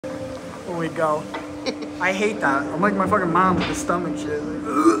when we go. I hate that. I'm like my fucking mom with the stomach shit.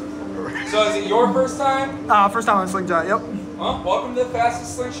 Like, so is it your first time? First time on SlingShot, yep. Well, welcome to the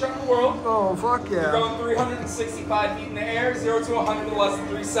fastest slingshot in the world. Oh, fuck yeah. You're going 365 feet in the air, 0 to 100 in less than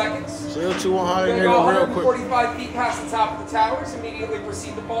 3 seconds. 0 to 100 You're going to go real quick. 145 feet past the top of the towers. Immediately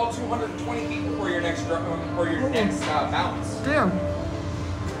proceed to fall 220 feet before your next bounce. Damn.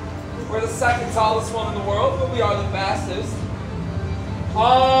 We're the second tallest one in the world, but we are the fastest.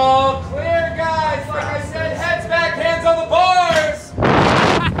 All clear, guys. Like I said, heads back, hands on the bars.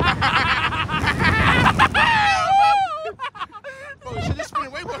 Bro, you should just spin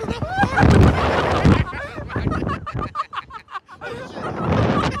away with it.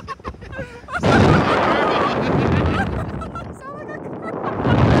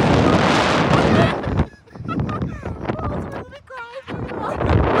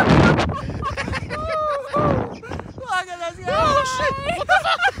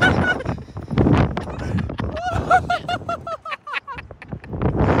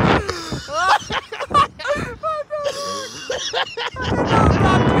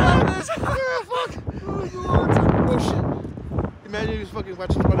 Imagine you fucking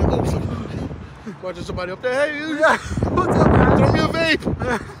watching somebody. Oh, watching somebody up there. Hey, you. Yeah. What's up, man? Throw me a vape.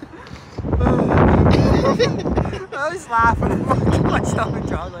 I was laughing. My stomach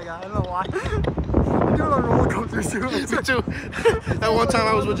dropped. Like, I don't know why. I'm doing a roller coaster too. Me too. That one time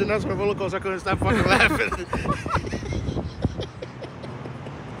I was with Jeanette on a roller coaster, I couldn't stop fucking laughing.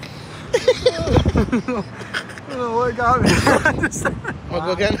 Oh, what got me? Wanna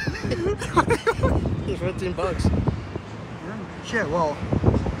go again? It's 15 bucks. Shit, well,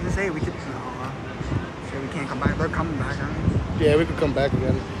 I'm gonna say we could. Shit, we can't come back. They're coming back, aren't they? Yeah, we could come back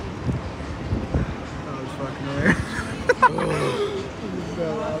again. That was fucking weird. So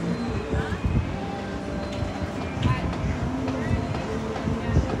loud.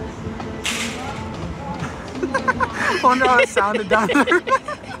 Oh no, it sounded down there.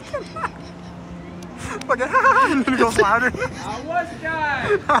 Fucking and then it goes louder. How was it,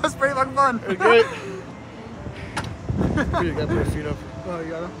 guys? That was pretty fucking fun. Great. You gotta put your feet up. Oh, you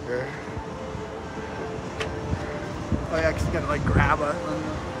got him? Yeah. Oh yeah, cause you gotta like grab it.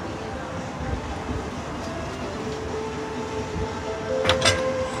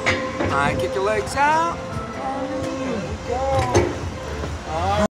 Alright, kick your legs out.